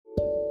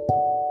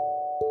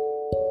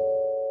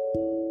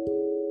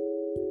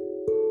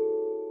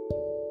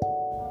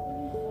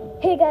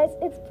Hey guys,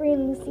 it's Bree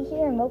and Lucy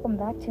here, and welcome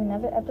back to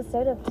another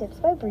episode of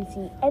Tips by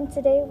Brucy. And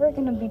today we're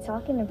going to be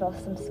talking about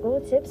some school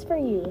tips for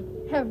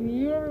you. Have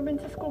you ever been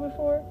to school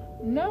before?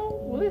 No?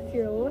 Well, it's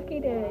your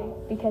lucky day.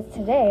 Because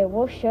today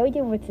we'll show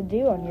you what to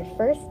do on your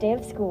first day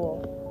of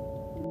school.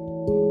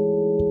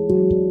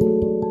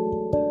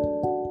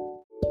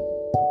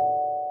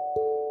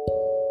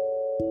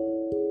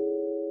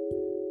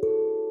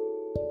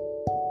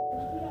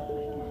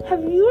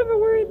 Have you ever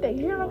worried that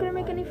you're not going to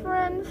make any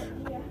friends?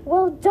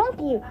 Well, don't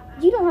be.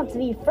 You don't have to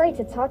be afraid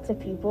to talk to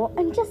people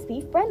and just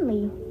be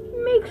friendly.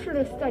 Make sure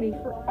to study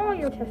for all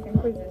your tests and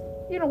quizzes.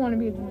 You don't want to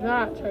be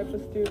that type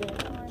of student.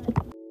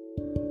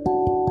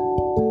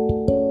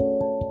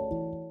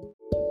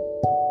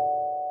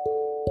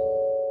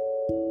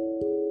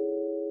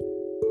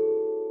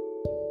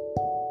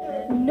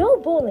 No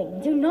bullying.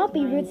 Do not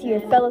be rude to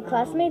your fellow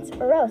classmates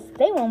or else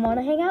they won't want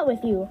to hang out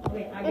with you.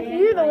 If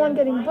you're the one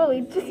getting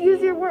bullied, just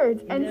use your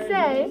words and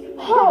say,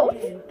 "Halt!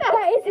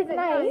 That isn't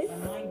nice."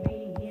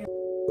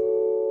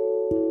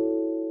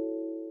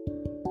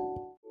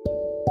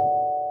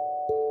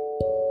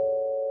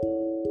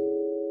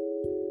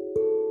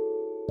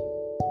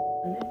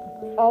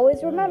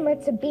 Always remember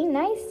to be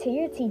nice to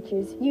your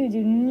teachers. You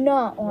do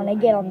not want to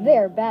get on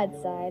their bad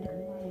side.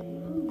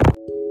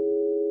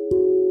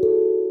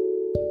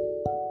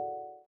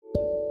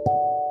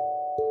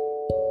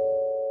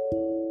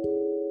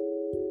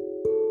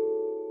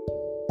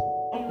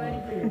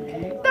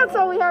 That's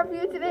all we have for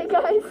you today,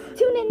 guys.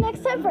 Tune in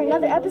next time for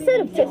another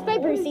episode of Tips by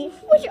Brucy,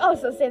 which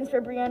also stands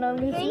for Brianna and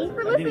Lucy. Thanks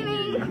for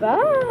listening.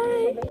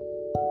 Bye.